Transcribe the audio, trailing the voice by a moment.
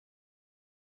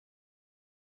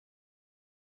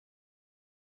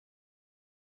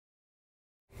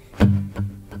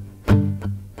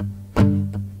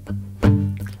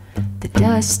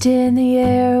Dust in the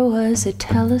air was a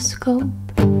telescope.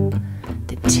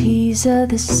 The tease of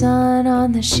the sun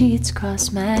on the sheets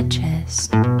crossed my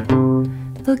chest.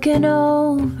 Looking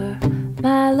over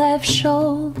my left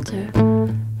shoulder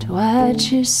to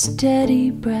watch your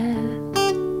steady breath.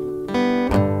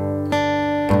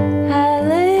 I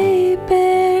lay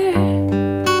bare,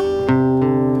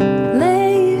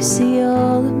 lay you see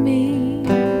all of me.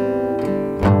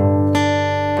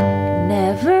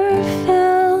 Never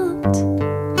felt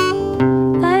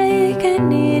like I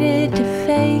needed to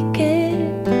fake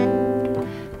it.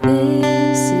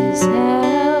 This is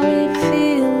how it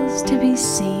feels to be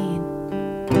seen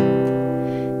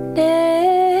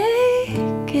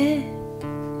naked,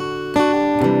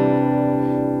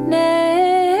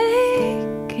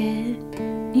 naked.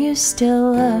 You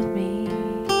still love me.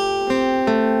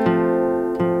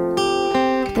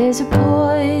 There's a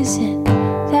poison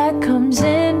that comes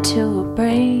into a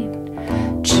brain,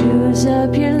 chews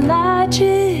up your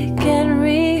logic and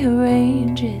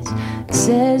rearranges.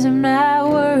 Says I'm not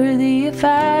worthy if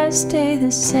I stay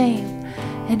the same,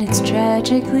 and it's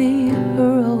tragically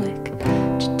heroic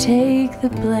to take the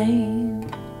blame.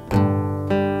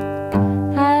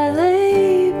 I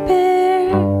lay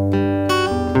bare,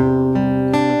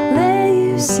 lay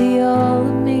you see all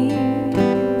of me.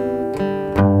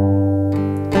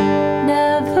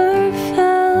 Never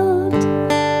felt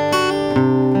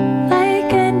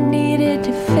like I needed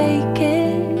to fake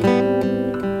it.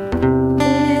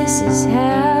 This is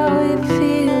how it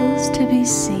feels to be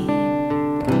seen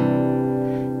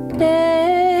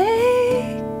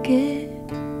naked,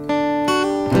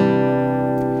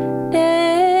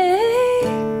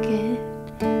 naked.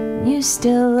 You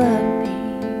still love me.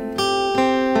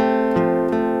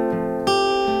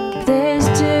 There's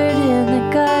dirt in the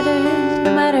gutters,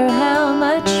 no matter how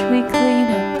much we clean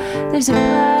up. There's a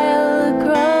pile of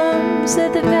crumbs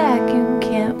that the vacuum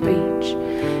can't reach.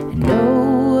 And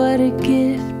oh, what a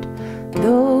gift,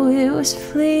 though it was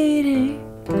fleeting,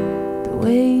 the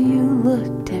way you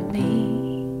looked at me.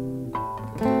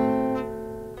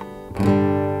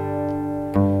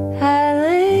 I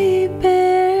lay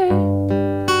bare,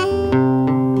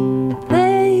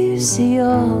 lay you see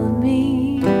all of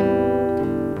me.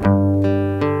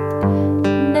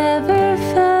 Never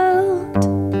felt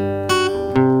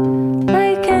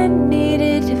like I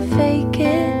needed to fake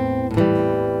it.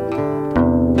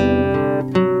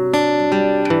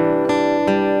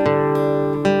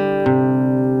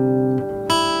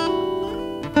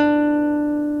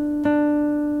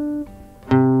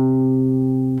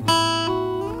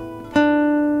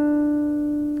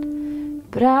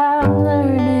 But I'm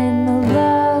learning to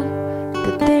love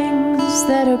the things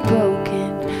that are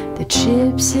broken, the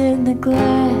chips in the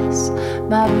glass,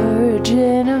 my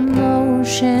virgin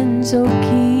emotions. Oh,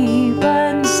 keep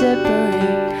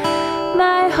unseparate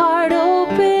my heart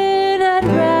open. I'd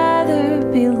rather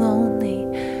be lonely,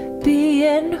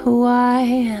 being who I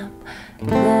am,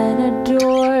 than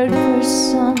adored for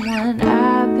someone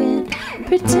I've been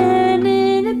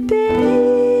pretending to be.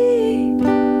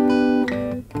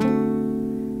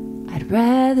 I'd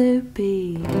rather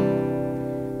be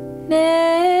naked.